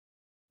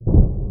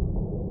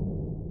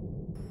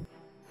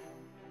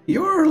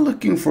You're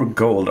looking for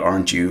gold,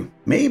 aren't you?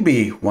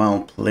 Maybe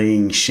while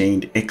playing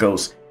Chained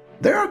Echoes.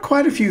 There are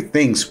quite a few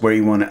things where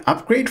you want to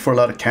upgrade for a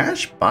lot of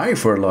cash, buy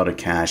for a lot of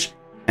cash,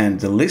 and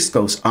the list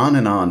goes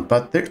on,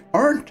 but there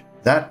aren't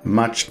that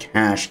much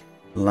cash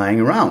lying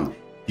around.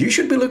 You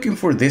should be looking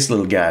for this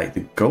little guy,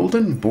 the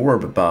Golden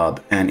Borb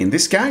Bob, and in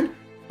this guide,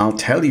 I'll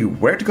tell you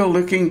where to go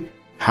looking,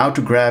 how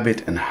to grab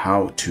it, and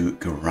how to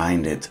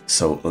grind it.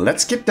 So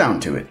let's get down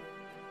to it.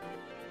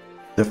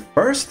 The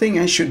first thing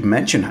I should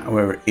mention,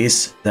 however,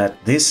 is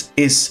that this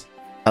is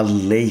a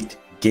late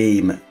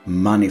game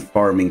money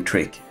farming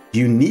trick.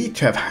 You need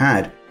to have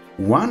had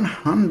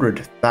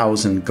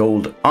 100,000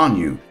 gold on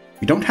you.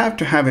 You don't have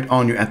to have it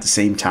on you at the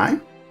same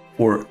time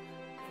or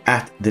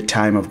at the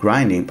time of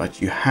grinding,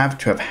 but you have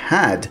to have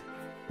had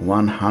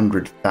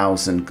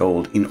 100,000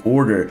 gold in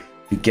order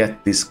to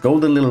get this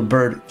golden little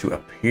bird to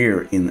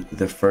appear in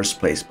the first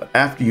place. But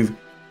after you've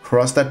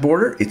crossed that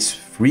border, it's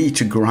free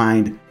to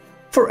grind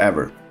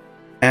forever.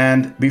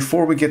 And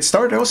before we get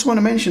started, I also want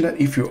to mention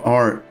that if you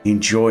are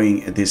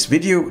enjoying this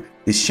video,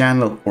 this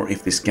channel, or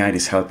if this guide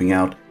is helping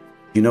out,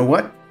 you know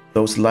what?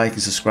 Those like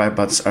and subscribe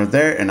buttons are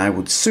there, and I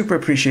would super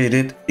appreciate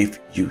it if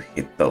you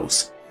hit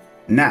those.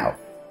 Now,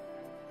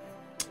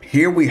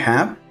 here we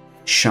have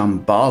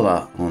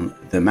Shambala on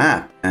the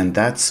map, and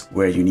that's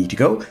where you need to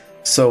go.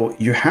 So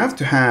you have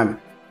to have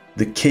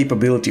the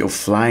capability of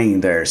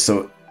flying there.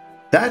 So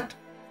that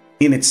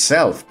in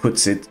itself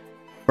puts it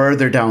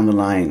further down the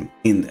line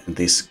in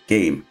this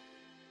game.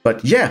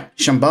 But yeah,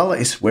 Shambala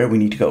is where we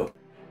need to go.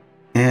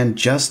 And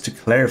just to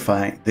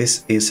clarify,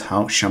 this is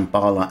how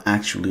Shambala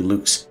actually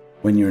looks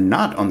when you're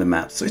not on the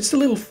map. So it's a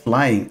little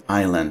flying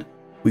island.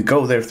 We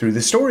go there through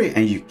the story,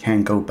 and you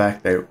can go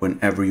back there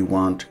whenever you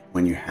want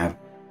when you have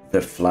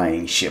the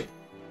flying ship.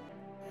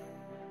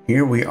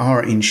 Here we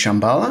are in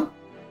Shambala,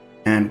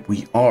 and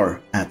we are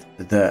at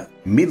the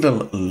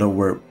middle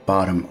lower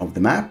bottom of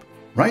the map,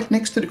 right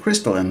next to the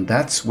crystal, and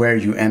that's where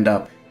you end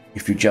up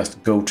if you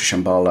just go to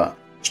Shambala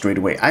straight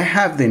away. I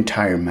have the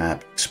entire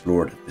map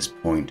explored at this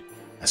point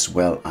as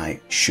well, I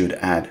should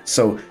add.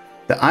 So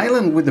the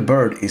island with the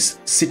bird is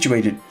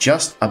situated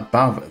just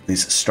above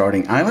this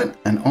starting island,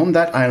 and on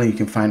that island you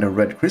can find a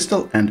red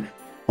crystal, and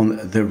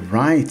on the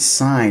right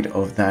side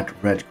of that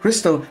red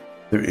crystal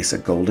there is a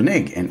golden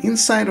egg, and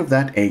inside of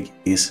that egg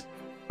is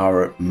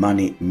our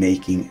money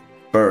making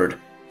bird.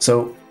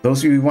 So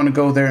those of you who want to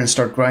go there and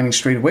start grinding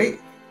straight away,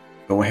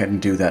 go ahead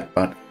and do that,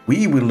 but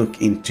we will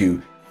look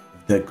into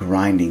the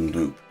grinding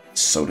loop,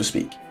 so to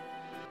speak.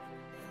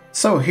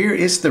 So here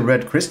is the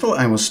red crystal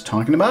I was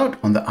talking about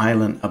on the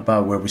island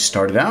above where we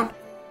started out.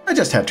 I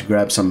just had to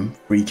grab some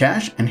free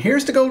cash, and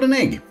here's the golden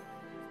egg.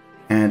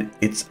 And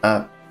it's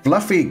a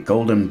fluffy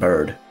golden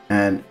bird,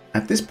 and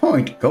at this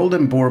point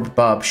Golden Borb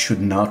Bob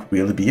should not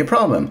really be a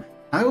problem.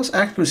 I was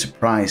actually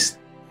surprised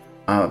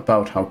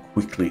about how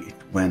quickly it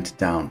went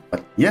down,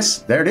 but yes,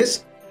 there it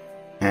is.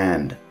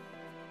 And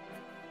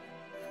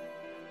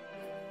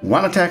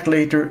one attack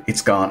later,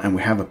 it's gone, and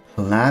we have a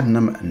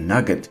Platinum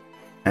Nugget.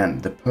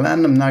 And the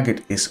Platinum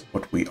Nugget is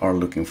what we are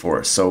looking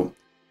for. So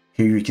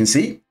here you can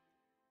see,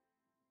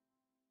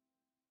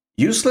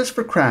 useless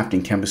for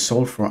crafting, can be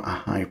sold for a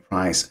high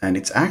price, and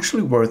it's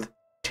actually worth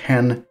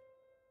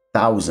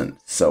 10,000.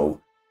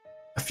 So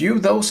a few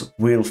of those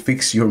will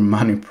fix your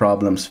money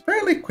problems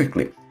fairly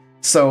quickly.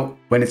 So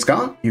when it's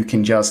gone, you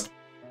can just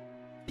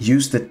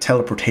use the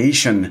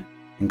teleportation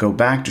and go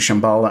back to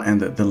Shambala and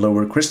the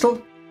lower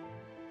crystal.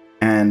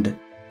 And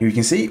here you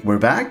can see we're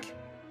back.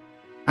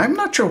 I'm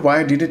not sure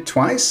why I did it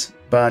twice,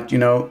 but you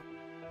know,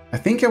 I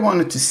think I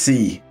wanted to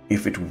see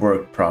if it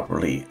worked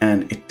properly,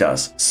 and it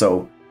does.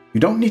 So you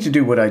don't need to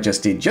do what I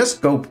just did.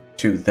 Just go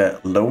to the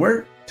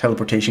lower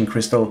teleportation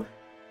crystal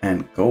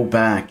and go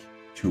back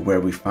to where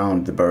we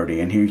found the birdie.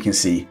 And here you can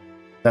see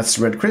that's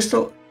the red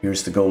crystal.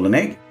 Here's the golden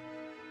egg.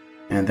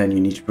 And then you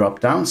need to drop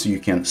down so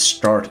you can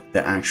start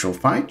the actual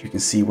fight. You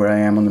can see where I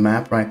am on the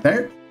map right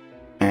there.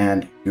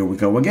 And here we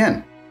go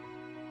again.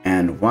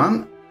 And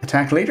one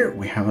attack later,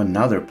 we have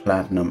another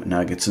Platinum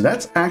Nugget. So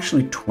that's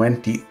actually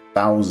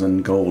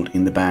 20,000 gold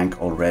in the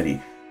bank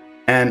already.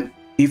 And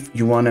if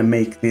you want to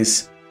make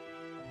this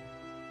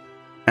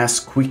as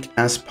quick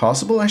as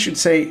possible, I should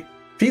say,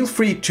 feel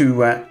free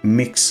to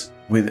mix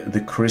with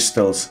the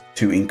crystals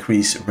to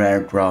increase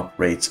rare drop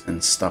rates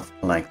and stuff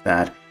like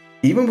that.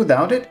 Even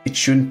without it, it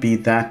shouldn't be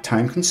that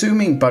time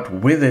consuming, but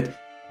with it,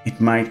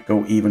 it might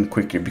go even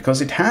quicker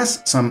because it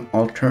has some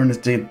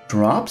alternative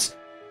drops.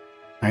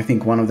 I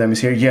think one of them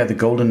is here. Yeah, the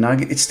golden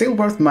nugget. It's still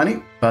worth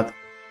money, but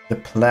the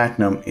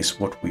platinum is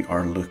what we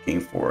are looking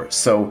for.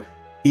 So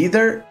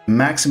either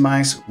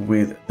maximize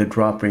with the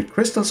drop rate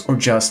crystals or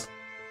just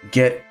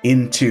get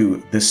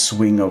into the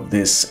swing of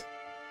this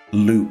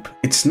loop.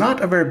 It's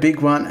not a very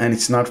big one, and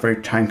it's not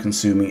very time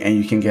consuming, and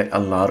you can get a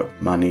lot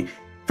of money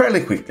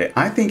fairly quickly.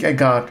 I think I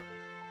got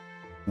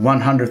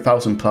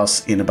 100,000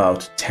 plus in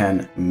about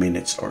 10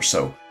 minutes or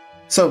so.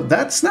 So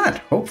that's that.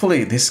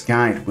 Hopefully this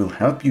guide will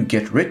help you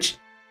get rich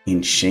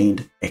in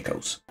Chained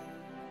Echoes.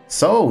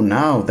 So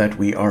now that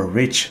we are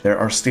rich, there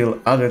are still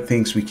other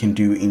things we can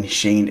do in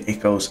Chained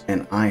Echoes,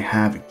 and I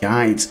have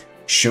guides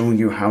showing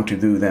you how to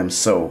do them.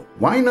 So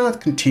why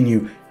not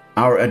continue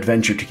our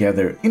adventure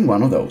together in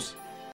one of those?